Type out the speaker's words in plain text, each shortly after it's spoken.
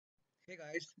Hey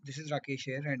guys, this is Rakesh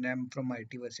here, and I'm from IT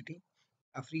University,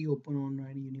 a free open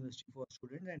online university for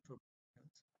students and for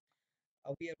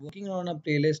professionals. We are working on a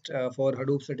playlist for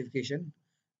Hadoop certification,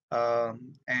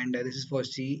 and this is for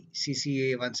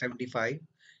CCA 175,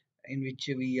 in which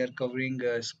we are covering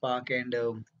Spark and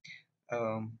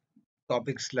um,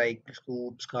 topics like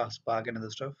Scoop, Spark, and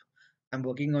other stuff. I'm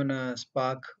working on a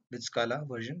Spark with Scala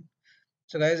version.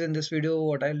 So, guys, in this video,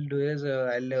 what I'll do is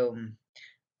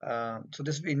so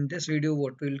this in this video,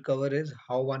 what we'll cover is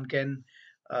how one can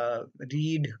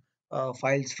read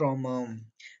files from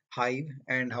Hive,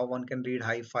 and how one can read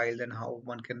Hive files, and how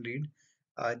one can read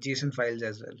JSON files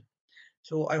as well.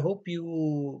 So I hope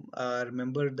you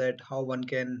remember that how one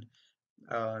can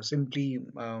simply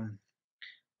um,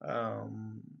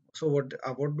 so what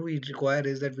do we require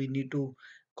is that we need to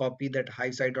copy that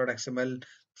hivesite.xml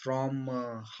from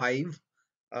Hive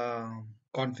uh,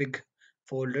 config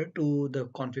folder to the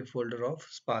config folder of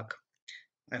Spark.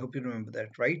 I hope you remember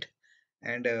that, right?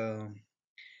 And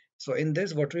so in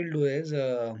this, what we'll do is,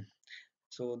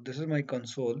 so this is my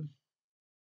console.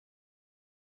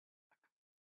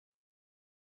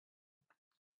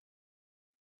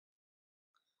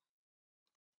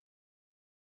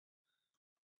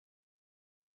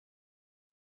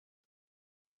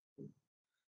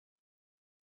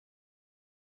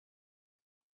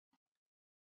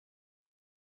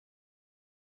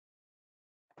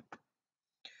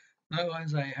 Now,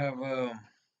 guys, I have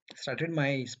started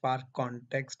my Spark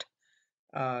context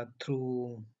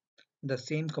through the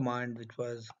same command which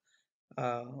was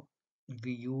uh,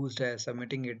 we used as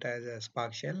submitting it as a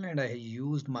Spark shell, and I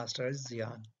used master as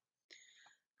yarn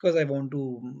because I want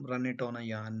to run it on a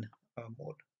yarn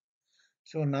mode.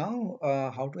 So now,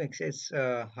 how to access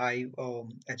Hive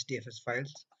HDFS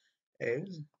files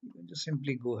is you just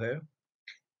simply go here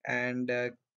and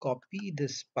copy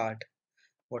this part.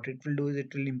 What it will do is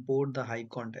it will import the Hive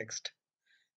context.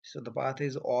 So the path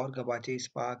is org Apache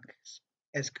Spark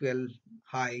SQL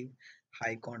Hive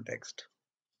context.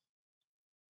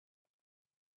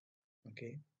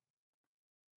 Okay.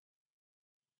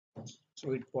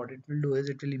 So what it will do is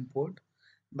it will import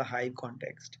the Hive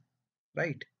context,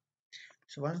 right?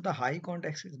 So once the Hive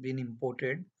context has been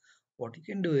imported, what you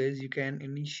can do is you can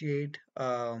initialize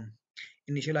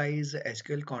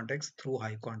SQL context through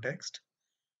Hive context,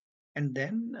 and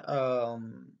then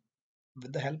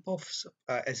with the help of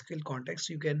SQL context,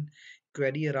 you can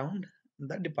query around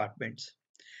the departments.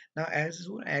 Now, as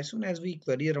soon as we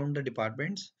query around the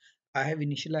departments, I have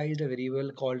initialized a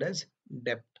variable called as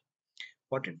depth.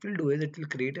 What it will do is it will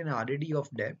create an RDD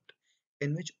of depth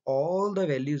in which all the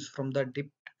values from the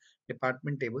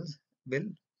department tables will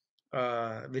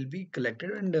will be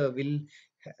collected, and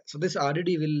so this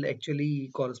RDD will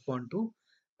actually correspond to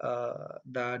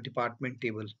the department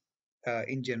table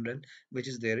in general, which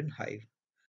is there in Hive.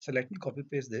 So let me copy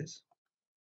paste this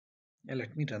and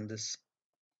let me run this.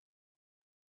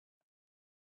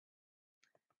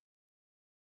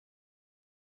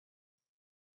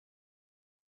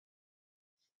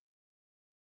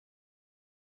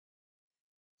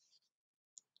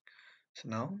 So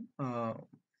now,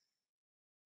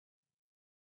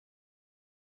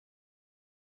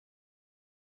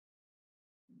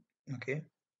 okay,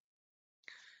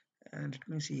 and let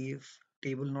me see if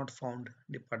table not found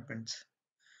departments.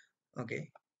 Okay,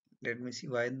 let me see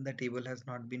why the table has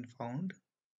not been found.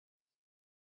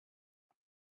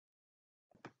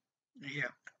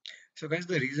 Yeah. So guys,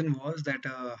 the reason was that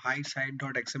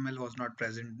hivesite.xml was not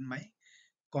present in my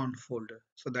conf folder.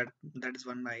 So that is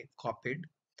one I copied,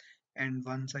 and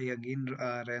once I again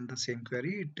ran the same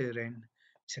query, it ran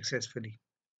successfully,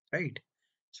 right?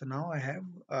 So now I have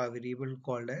a variable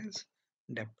called as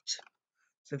depths.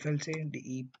 So if I'll say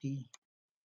dep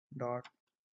dot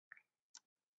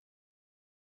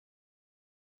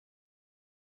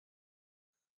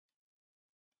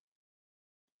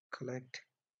collect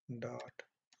dot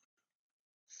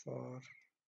for,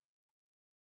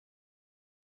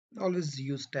 always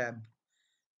use tab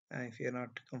if you're not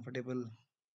comfortable.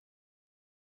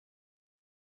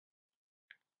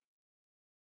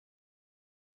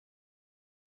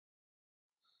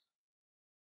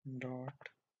 Dot,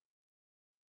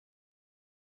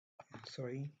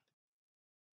 sorry,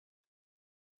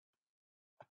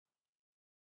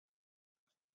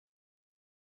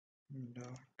 dot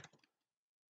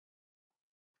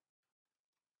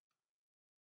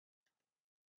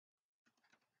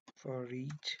for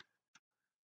each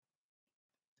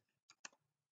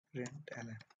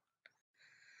println.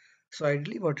 So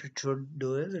ideally what it should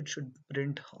do is it should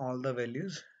print all the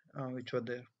values which were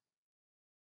there,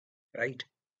 right?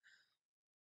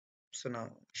 So now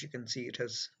as you can see it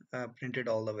has printed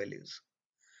all the values.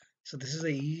 So this is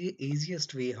the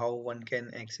easiest way how one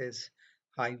can access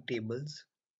Hive tables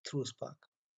through Spark.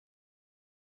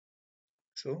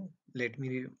 So let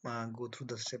me go through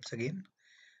the steps again.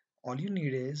 All you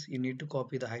need is you need to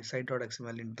copy the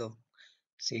hivesite.xml into the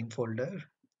same folder,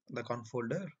 the conf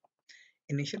folder,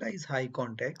 initialize Hive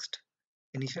context,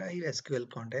 initialize SQL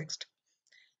context,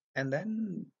 and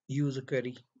then use a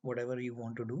query, whatever you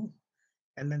want to do,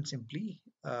 and then simply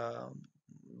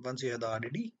once you have the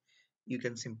RDD, you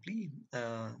can simply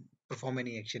perform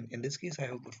any action. In this case, I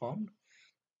have performed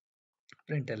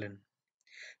println.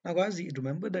 Now, guys, you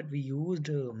remember that we used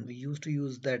to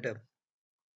use that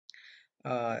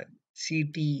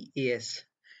CTAS,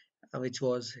 which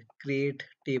was create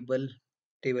table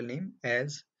name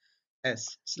as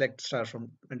S, select star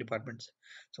from departments.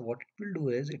 So what it will do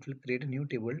is it will create a new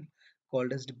table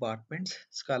called as departments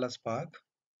Scala Spark,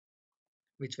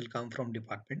 which will come from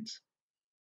departments.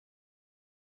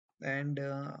 And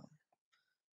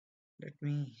let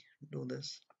me do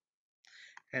this.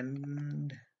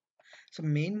 And so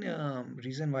main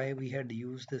reason why we had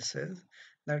used this is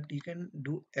that you can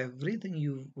do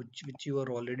everything which you are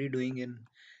already doing in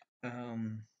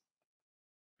um,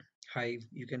 Hive.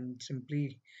 You can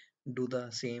simply do the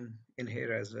same in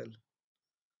here as well.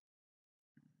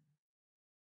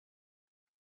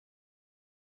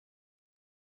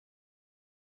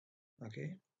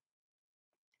 Okay.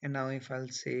 And now if I'll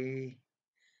say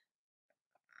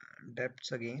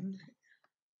depths again,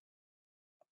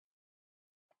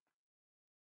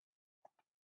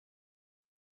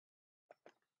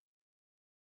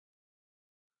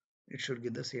 it should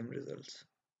give the same results,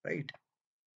 right?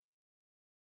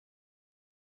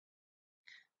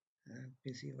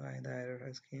 We see why the error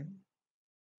has came.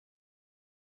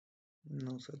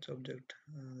 No such object.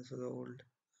 This is the old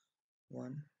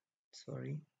one.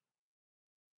 Sorry.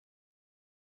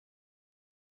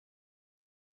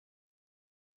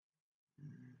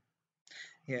 Mm,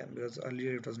 yeah, because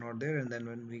earlier it was not there, and then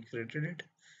when we created it,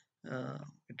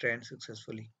 it ran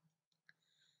successfully.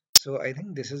 So I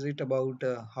think this is it about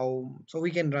how so we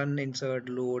can run, insert,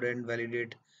 load, and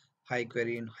validate Hive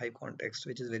query in Hive context,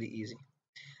 which is very easy.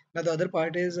 Now the other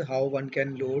part is how one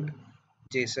can load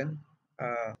JSON.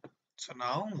 Uh, so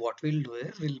now what we'll do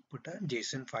is we'll put a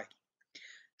JSON file.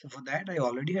 So for that I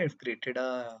already have created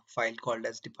a file called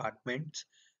as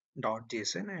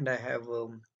departments.json, and I have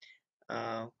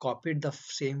copied the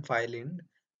same file in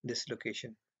this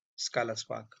location, Scala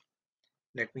Spark.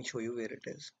 Let me show you where it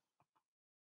is.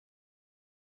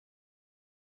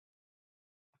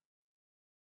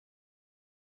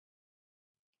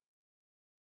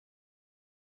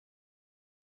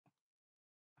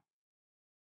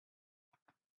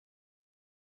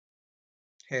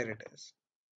 Here it is,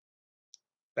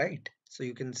 right? So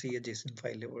you can see a JSON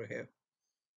file over here.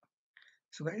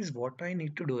 So guys, what I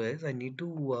need to do is I need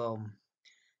to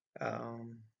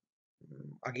um,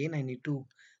 again I need to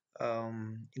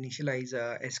initialize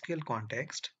a SQL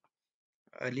context.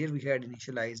 Earlier we had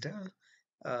initialized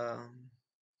a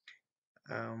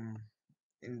um,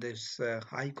 in this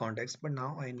Hive context, but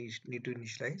now I need to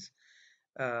initialize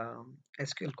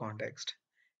SQL context.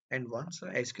 And once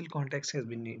a SQL context has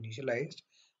been initialized,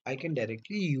 I can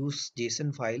directly use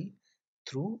JSON file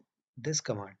through this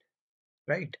command,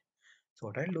 right? So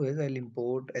what I'll do is I'll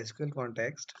import SQL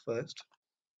context first.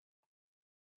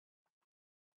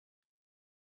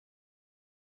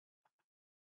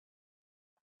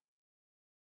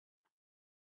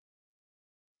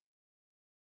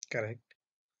 Correct.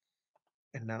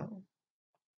 And now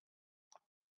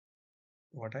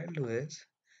what I'll do is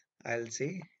I'll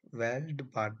say val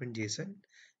department JSON,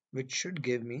 which should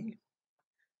give me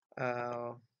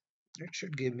uh, it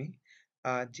should give me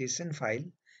a JSON file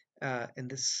in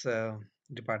this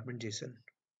department JSON,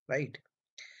 right?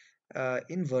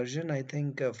 In version, I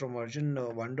think from version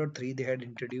 1.3 they had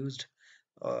introduced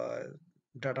uh,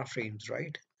 data frames,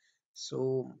 right?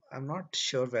 So I'm not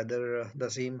sure whether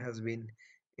the same has been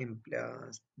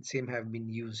same have been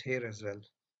used here as well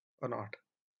or not.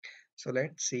 So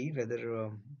let's see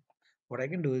whether what I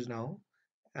can do is now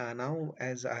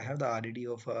as I have the RDD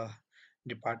of a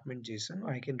department JSON,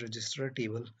 I can register a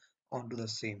table onto the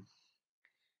same.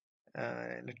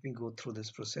 Let me go through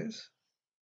this process,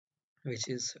 which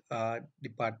is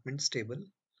departments table.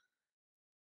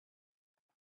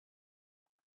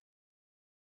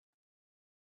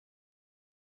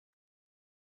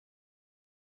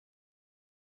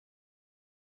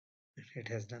 It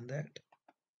has done that.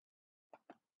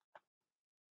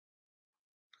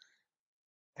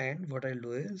 And what I'll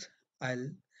do is I'll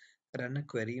run a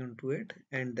query onto it,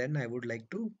 and then I would like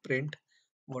to print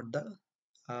what the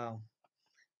uh,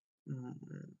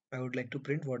 I would like to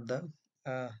print what the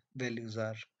values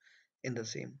are in the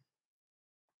same.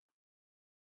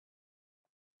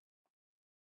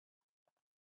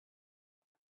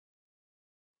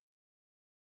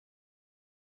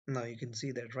 Now you can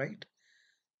see that, right?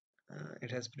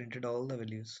 It has printed all the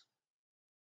values.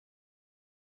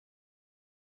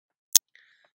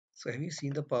 So have you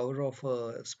seen the power of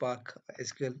Spark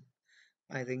SQL?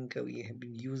 I think we have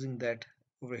been using that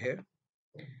over here.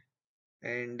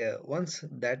 And once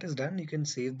that is done, you can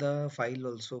save the file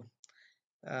also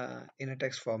in a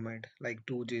text format like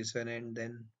to JSON and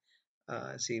then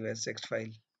save as text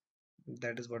file.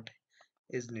 That is what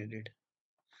is needed.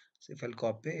 So if I'll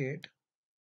copy it,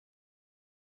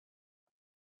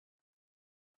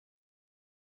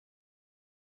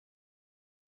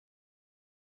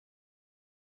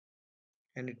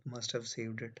 and it must have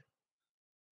saved it.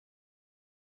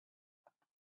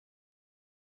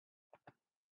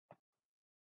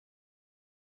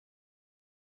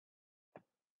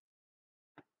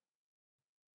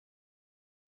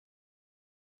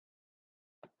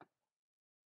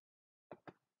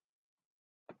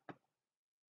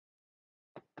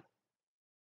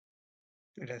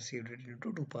 It has saved it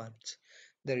into two parts.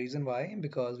 The reason why,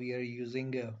 because we are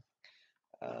using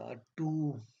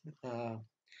two uh,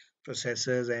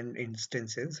 processors and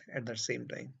instances at the same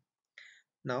time.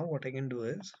 Now what I can do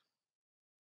is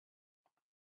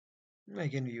I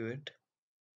can view it.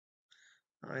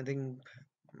 I think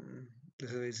mm,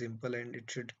 this is very simple and it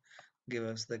should give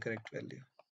us the correct value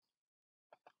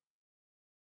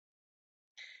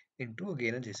into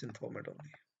again a JSON format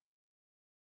only.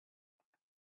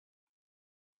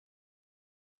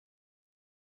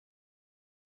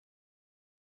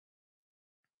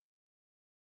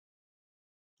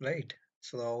 Right?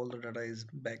 So all the data is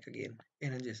back again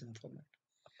in a JSON format.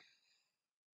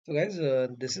 So guys,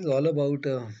 this is all about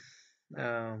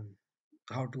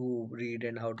how to read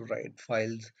and how to write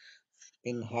files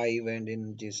in Hive and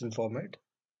in JSON format.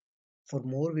 For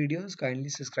more videos, kindly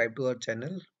subscribe to our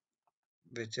channel,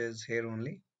 which is here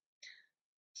only.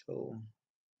 So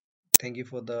thank you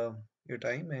for the your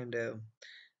time and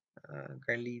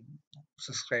kindly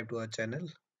subscribe to our channel,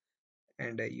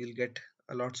 and you'll get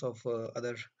lots of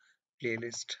other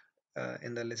playlist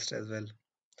in the list as well.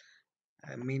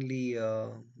 Mainly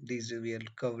these we are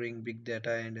covering big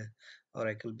data and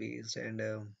Oracle based and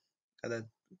other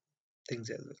things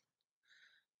as well.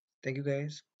 Thank you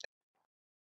guys.